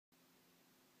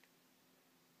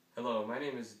Hello, my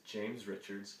name is James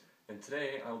Richards, and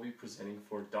today I will be presenting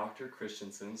for Dr.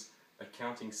 Christensen's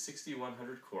Accounting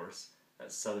 6100 course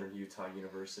at Southern Utah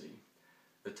University.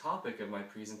 The topic of my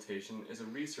presentation is a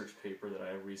research paper that I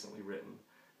have recently written.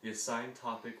 The assigned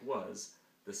topic was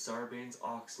the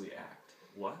Sarbanes-Oxley Act.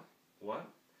 What?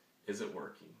 Is it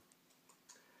working?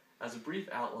 As a brief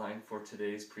outline for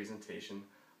today's presentation,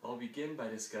 I'll begin by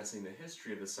discussing the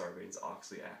history of the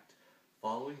Sarbanes-Oxley Act.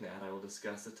 Following that, I will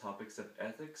discuss the topics of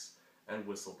ethics and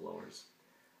whistleblowers.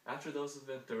 After those have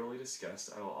been thoroughly discussed,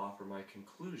 I will offer my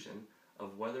conclusion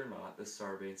of whether or not the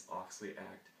Sarbanes-Oxley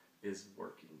Act is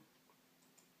working.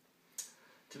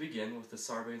 To begin with the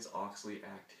Sarbanes-Oxley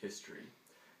Act history.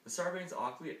 The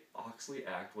Sarbanes-Oxley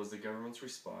Act was the government's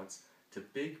response to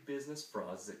big business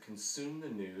frauds that consumed the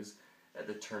news at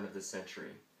the turn of the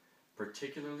century.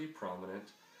 Particularly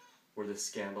prominent were the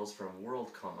scandals from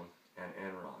WorldCom and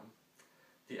Enron.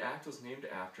 The act was named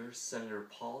after Senator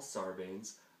Paul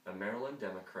Sarbanes, a Maryland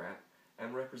Democrat,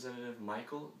 and Representative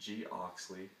Michael G.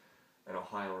 Oxley, an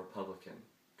Ohio Republican.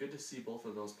 Good to see both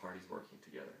of those parties working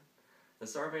together. The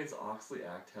Sarbanes-Oxley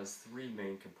Act has three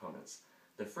main components.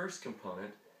 The first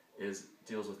component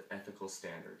deals with ethical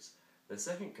standards. The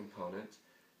second component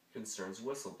concerns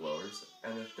whistleblowers,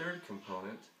 and the third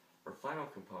component, or final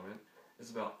component,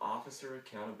 is about officer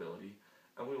accountability,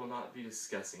 and we will not be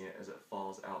discussing it as it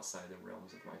falls outside the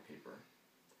realms of my paper.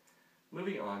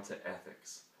 Moving on to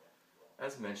ethics.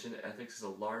 As mentioned, ethics is a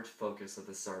large focus of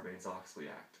the Sarbanes-Oxley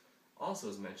Act. Also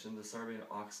as mentioned, the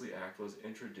Sarbanes-Oxley Act was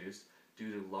introduced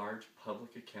due to large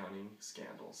public accounting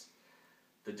scandals.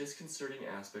 The disconcerting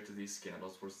aspect of these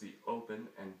scandals was the open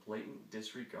and blatant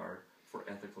disregard for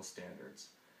ethical standards.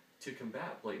 To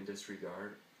combat blatant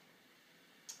disregard,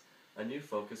 a new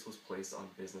focus was placed on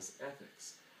business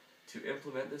ethics. To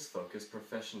implement this focus,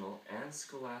 professional and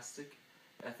scholastic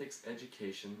ethics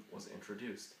education was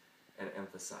introduced and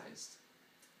emphasized.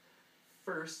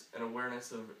 First,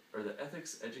 the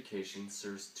ethics education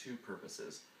serves two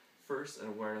purposes. First, an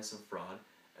awareness of fraud,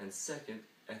 and second,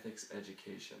 ethics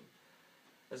education.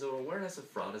 As an awareness of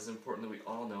fraud, it is important that we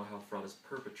all know how fraud is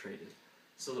perpetrated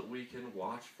so that we can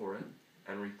watch for it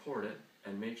and report it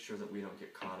and make sure that we don't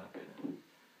get caught up in it.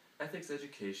 Ethics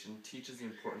education teaches the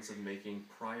importance of making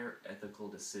prior ethical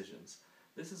decisions.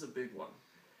 This is a big one.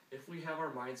 If we have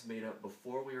our minds made up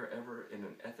before we are ever in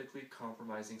an ethically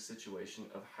compromising situation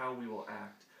of how we will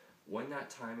act, when that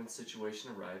time and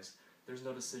situation arrives, there's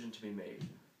no decision to be made.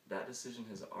 That decision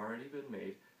has already been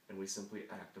made, and we simply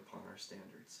act upon our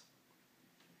standards.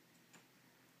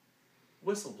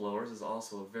 Whistleblowers is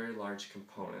also a very large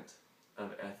component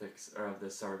of ethics, or of the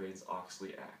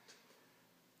Sarbanes-Oxley Act.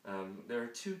 There are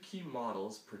two key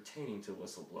models pertaining to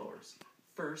whistleblowers.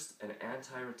 First, an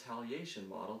anti-retaliation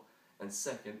model, and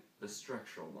second, the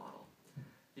structural model.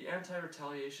 The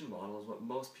anti-retaliation model is what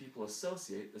most people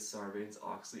associate the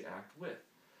Sarbanes-Oxley Act with.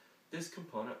 This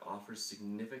component offers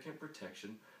significant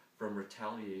protection from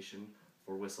retaliation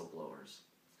for whistleblowers.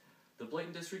 The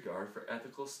blatant disregard for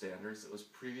ethical standards that was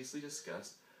previously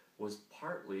discussed was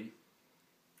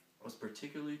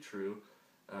particularly true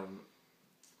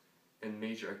in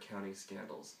major accounting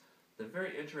scandals. The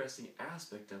very interesting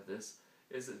aspect of this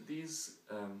is that these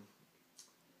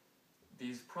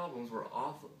problems were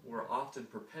often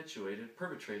perpetrated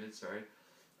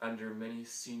under many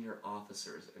senior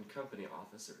officers and company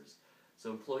officers. So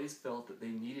employees felt that they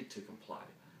needed to comply,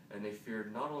 and they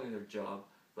feared not only their job,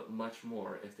 but much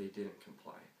more if they didn't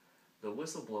comply. The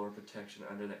whistleblower protection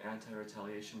under the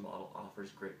anti-retaliation model offers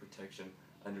great protection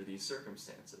under these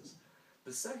circumstances.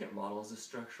 The second model is the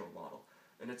structural model,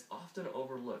 and it's often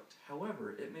overlooked.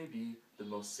 However, it may be the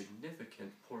most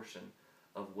significant portion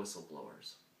of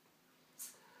whistleblowers.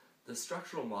 The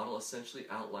structural model essentially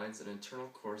outlines an internal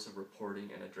course of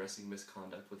reporting and addressing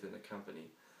misconduct within the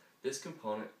company. This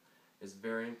component is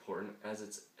very important as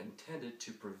it's intended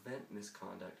to prevent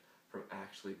misconduct from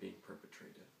actually being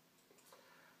perpetrated.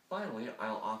 Finally,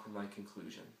 I'll offer my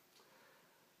conclusion.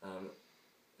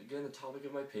 Again, the topic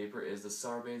of my paper is the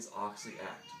Sarbanes-Oxley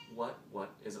Act. What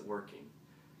is it working?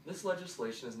 This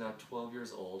legislation is now 12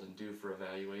 years old and due for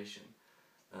evaluation.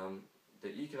 The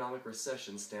economic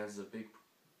recession stands as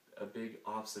a big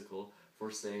obstacle for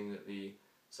saying that the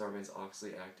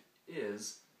Sarbanes-Oxley Act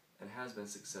is and has been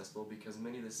successful, because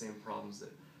many of the same problems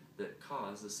that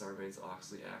caused the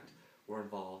Sarbanes-Oxley Act were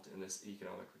involved in this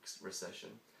economic recession.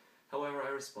 However, I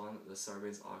respond that the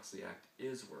Sarbanes-Oxley Act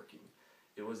is working.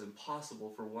 It was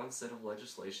impossible for one set of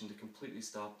legislation to completely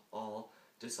stop all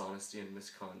dishonesty and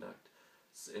misconduct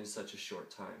in such a short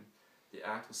time. The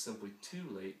act was simply too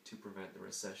late to prevent the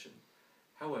recession.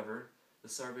 However, the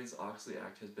Sarbanes-Oxley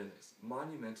Act has been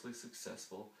monumentally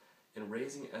successful in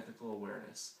raising ethical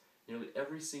awareness. Nearly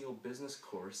every single business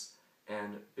course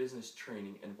and business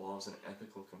training involves an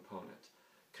ethical component.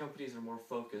 Companies are more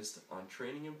focused on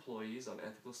training employees on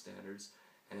ethical standards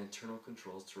and internal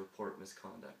controls to report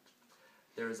misconduct.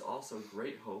 There is also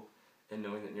great hope in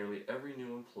knowing that nearly every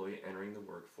new employee entering the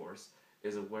workforce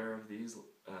is aware of these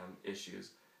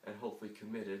issues and hopefully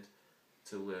committed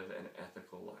to live an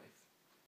ethical life.